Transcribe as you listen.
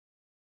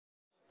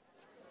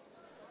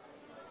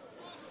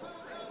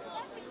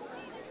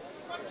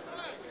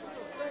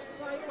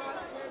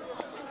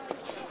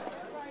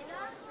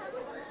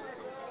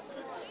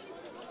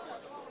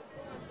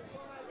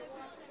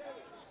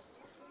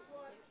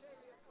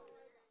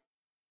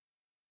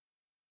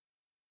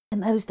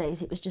in those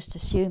days it was just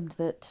assumed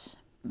that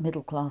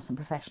middle class and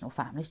professional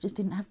families just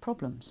didn't have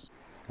problems.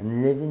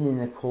 And living in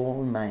a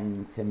coal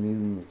mining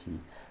community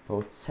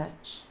brought such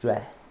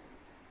stress,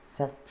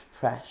 such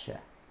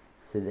pressure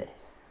to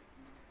this,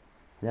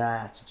 that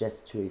I had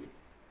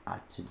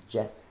to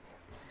just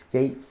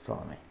escape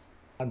from it.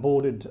 I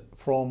boarded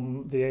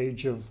from the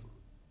age of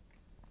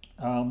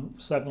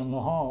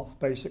 7.5,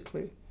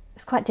 basically. It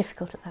was quite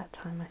difficult at that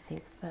time, I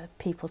think, for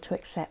people to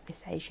accept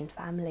this Asian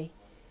family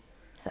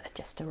that had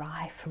just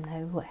arrived from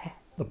nowhere.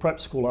 The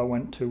prep school I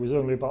went to was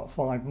only about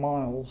 5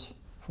 miles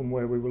from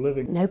where we were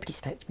living. Nobody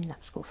spoke to me in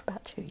that school for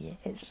about 2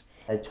 years.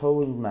 I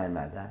told my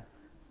mother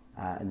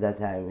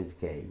that I was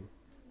gay.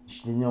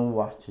 She didn't know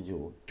what to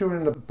do.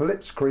 During the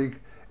Blitzkrieg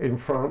in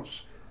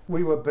France,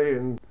 we were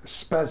being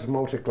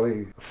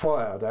spasmodically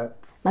fired at.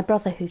 My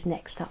brother, who's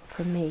next up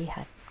from me,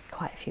 had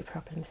quite a few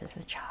problems as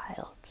a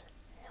child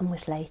and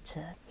was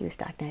later, he was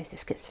diagnosed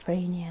with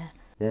schizophrenia.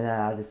 Then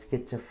I had a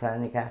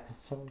schizophrenic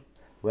episode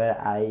where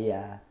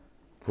I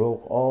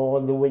broke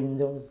all the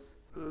windows.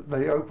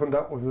 They opened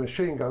up with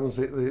machine guns,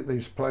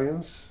 these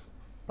planes.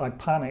 I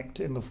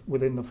panicked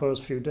within the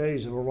first few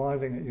days of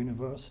arriving at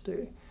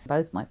university.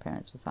 Both my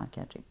parents were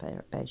psychiatric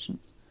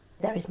patients.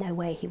 There is no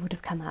way he would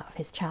have come out of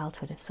his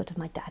childhood of sort of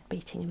my dad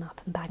beating him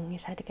up and banging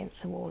his head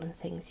against the wall and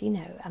things, you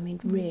know, I mean,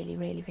 really,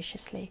 really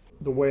viciously.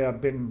 The way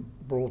I'd been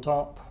brought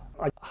up,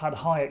 I had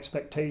high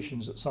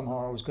expectations that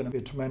somehow I was going to be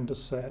a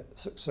tremendous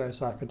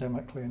success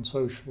academically and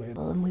socially.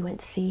 And we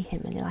went to see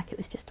him and it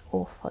was just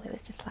awful. It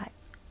was just like,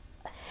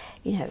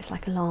 you know, it was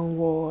like a long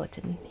ward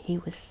and he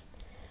was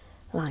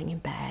lying in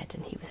bed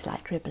and he was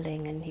like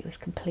dribbling and he was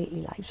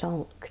completely like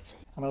zonked.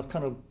 And I was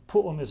kind of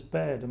put on this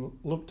bed and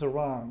looked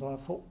around and I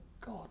thought,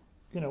 God,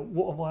 you know,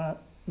 what have I,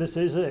 this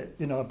is it,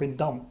 you know, I've been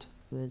dumped.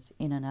 I was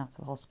in and out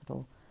of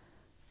hospital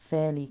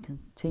fairly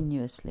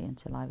continuously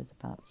until I was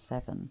about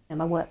 7. And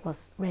my work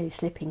was really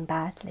slipping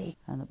badly.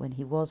 And that when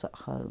he was at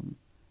home,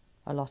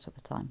 a lot of the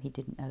time he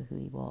didn't know who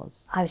he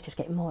was. I was just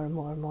getting more and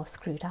more and more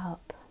screwed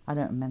up. I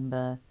don't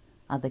remember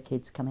other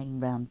kids coming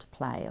round to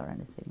play or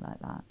anything like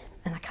that.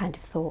 And I kind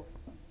of thought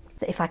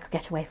that if I could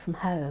get away from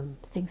home,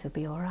 things would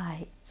be all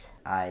right.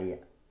 I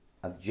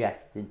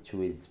objected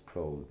to his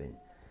probing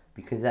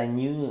because I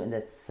knew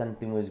that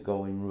something was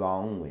going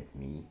wrong with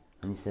me.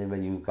 And he said, well,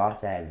 you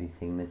got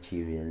everything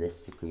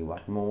materialistically,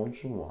 what more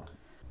do you want?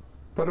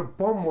 But a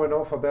bomb went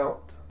off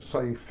about,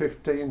 say,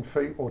 15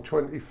 feet or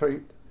 20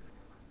 feet.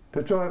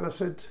 The driver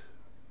said,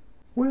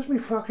 where's my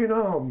fucking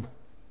arm?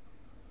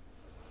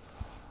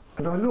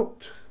 And I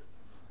looked,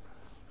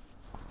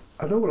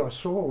 and all I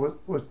saw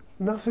was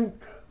nothing.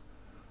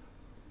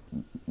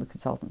 The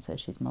consultant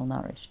says she's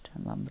malnourished,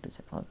 and Mum would have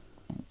said, well,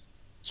 you know,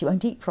 she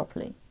won't eat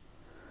properly.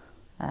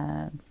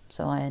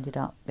 So I ended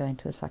up going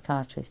to a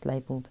psychiatrist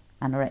labelled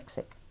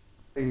anorexic.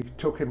 He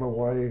took him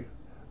away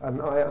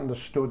and I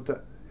understood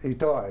that he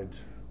died.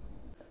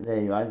 There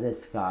you are, the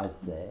scars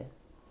there.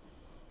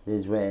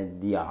 There's where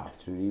the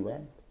artery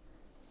went.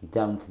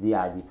 Down to the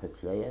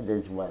adipose layer,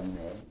 there's one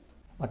there.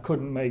 I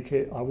couldn't make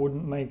it, I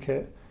wouldn't make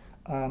it,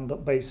 and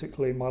that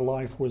basically my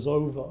life was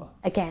over.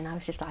 Again, I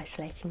was just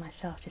isolating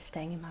myself, just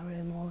staying in my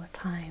room all the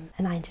time,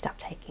 and I ended up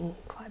taking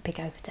quite a big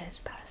overdose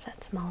of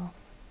paracetamol.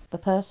 The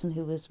person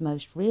who was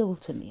most real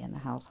to me in the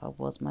household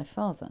was my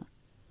father.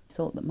 He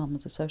thought that Mum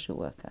was a social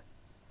worker,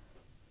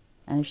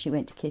 and if she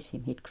went to kiss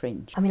him, he'd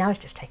cringe. I mean, I was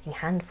just taking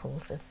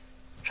handfuls of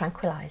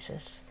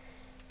tranquilizers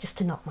just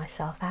to knock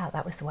myself out.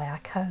 That was the way I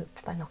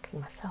coped, by knocking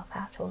myself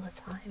out all the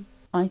time.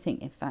 I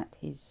think, in fact,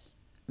 his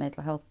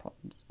mental health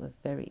problems were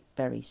very,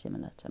 very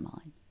similar to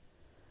mine.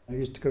 I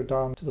used to go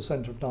down to the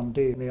centre of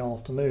Dundee in the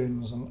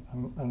afternoons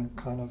and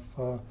kind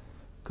of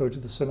go to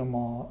the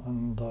cinema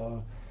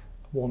and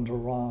wander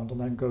around and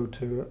then go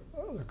to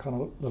a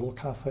kind of little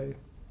cafe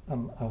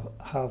and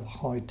have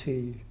high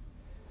tea,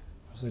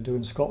 as they do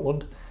in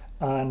Scotland,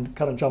 and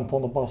kind of jump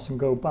on the bus and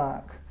go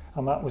back.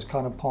 And that was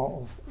kind of part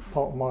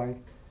of my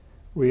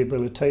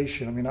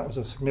rehabilitation. I mean, that was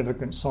a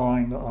significant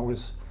sign that I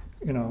was,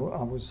 you know,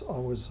 I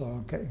was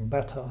getting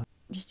better.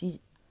 Just his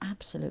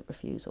absolute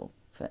refusal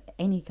for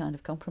any kind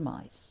of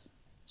compromise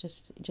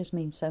it just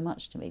means so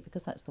much to me,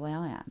 because that's the way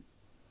I am.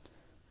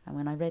 And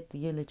when I read the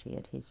eulogy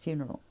at his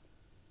funeral,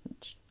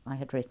 which I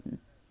had written,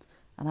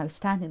 and I was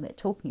standing there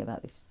talking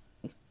about this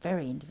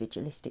very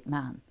individualistic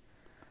man,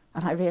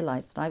 and I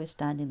realised that I was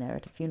standing there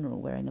at a funeral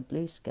wearing a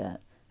blue skirt,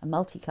 a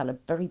multicoloured,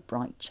 very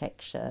bright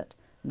check shirt,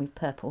 and with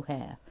purple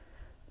hair.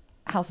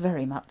 How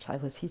very much I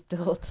was his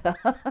daughter.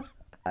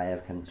 I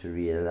have come to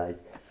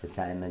realise that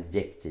I am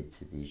addicted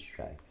to these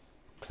drugs.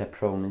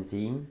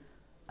 Chlorpromazine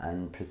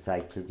and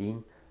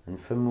procyclidine, and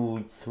for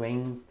mood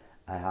swings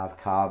I have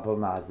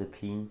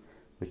carbamazepine,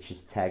 which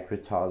is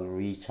Tegretol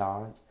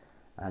retard,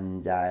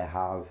 and I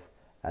have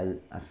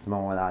a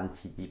small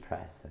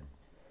antidepressant,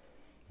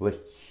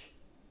 which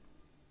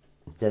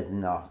does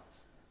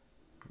not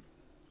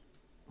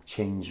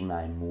change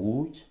my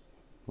mood.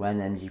 When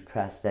I'm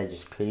depressed, I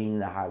just clean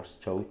the house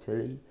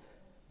totally,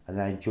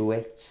 and I do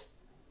it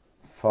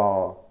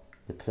for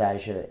the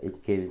pleasure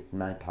it gives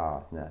my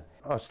partner.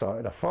 I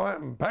started a fight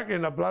and back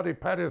in the bloody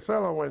paddy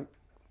cell I went.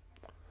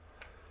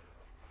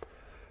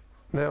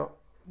 Now,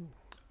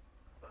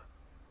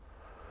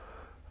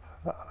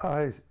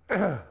 I,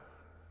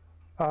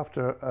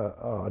 after,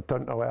 I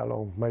don't know how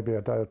long, maybe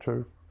a day or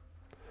two,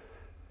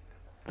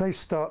 they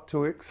start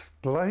to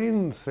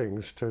explain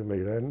things to me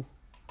then,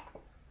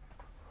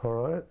 all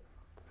right?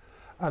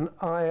 And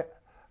I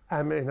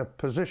am in a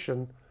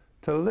position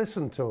to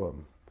listen to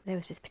them. There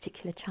was this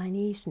particular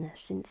Chinese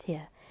nurse,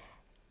 Cynthia,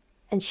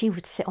 and she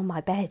would sit on my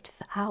bed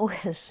for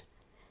hours.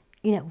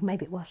 You know,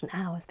 maybe it wasn't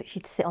hours, but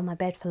she'd sit on my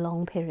bed for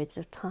long periods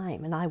of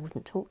time and I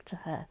wouldn't talk to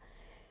her,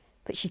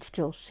 but she'd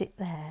still sit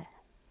there.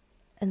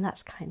 And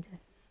that's kind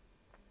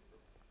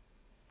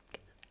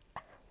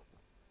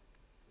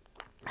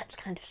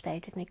of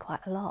stayed with me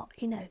quite a lot,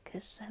 you know,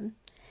 because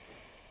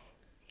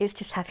it was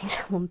just having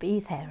someone be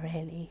there,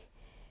 really.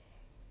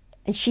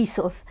 And she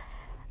sort of,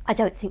 I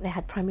don't think they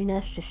had primary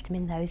nurse system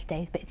in those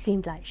days, but it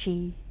seemed like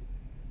she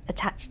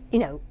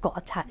got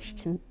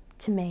attached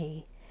to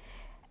me.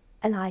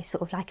 And I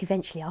sort of, like,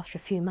 eventually, after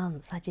a few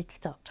months, I did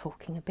start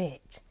talking a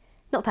bit.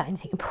 Not about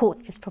anything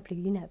important, just probably,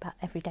 you know, about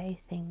everyday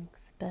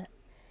things. But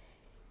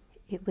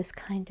it was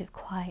kind of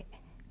quite...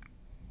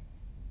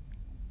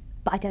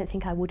 But I don't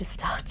think I would have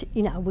started,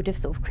 you know, I would have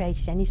sort of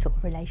created any sort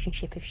of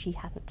relationship if she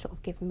hadn't sort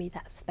of given me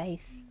that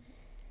space.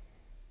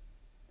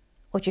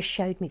 Or just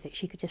showed me that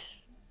she could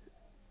just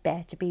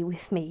bear to be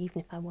with me,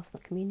 even if I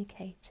wasn't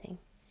communicating.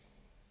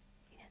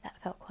 You know,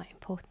 that felt quite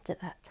important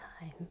at that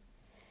time.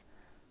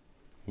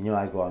 You know,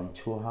 I go on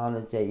 2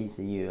 holidays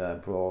a year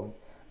abroad,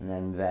 and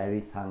I'm very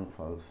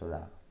thankful for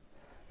that.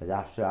 But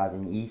after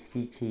having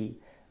ECT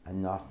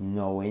and not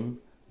knowing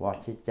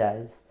what it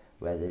does,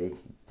 whether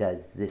it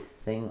does this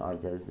thing or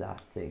does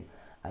that thing,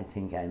 I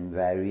think I'm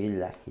very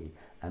lucky.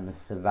 I'm a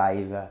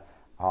survivor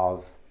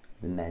of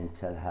the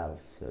mental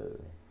health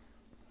service.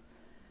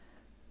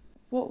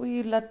 What were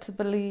you led to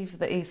believe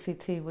that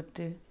ECT would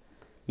do?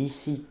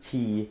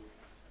 ECT,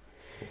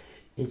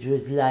 it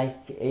was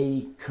like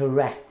a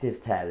corrective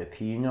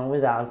therapy. You know,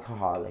 with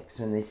alcoholics,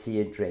 when they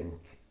see a drink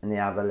and they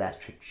have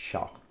electric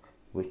shock,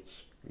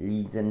 which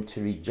leads them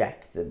to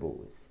reject the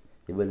booze,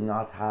 they will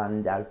not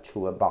hand out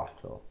to a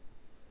bottle.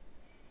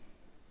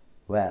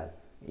 Well,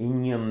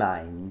 in your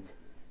mind,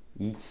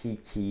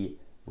 ECT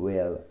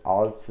will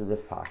alter the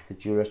fact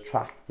that you're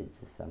attracted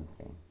to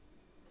something.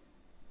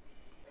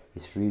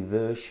 It's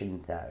reversion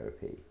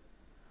therapy.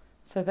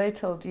 So they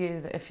told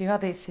you that if you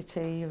had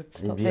ECT, you would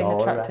stop It'd be being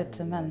all attracted right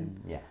to men?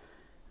 Yeah.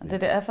 And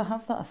did it ever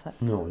have that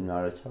effect? No,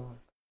 not at all.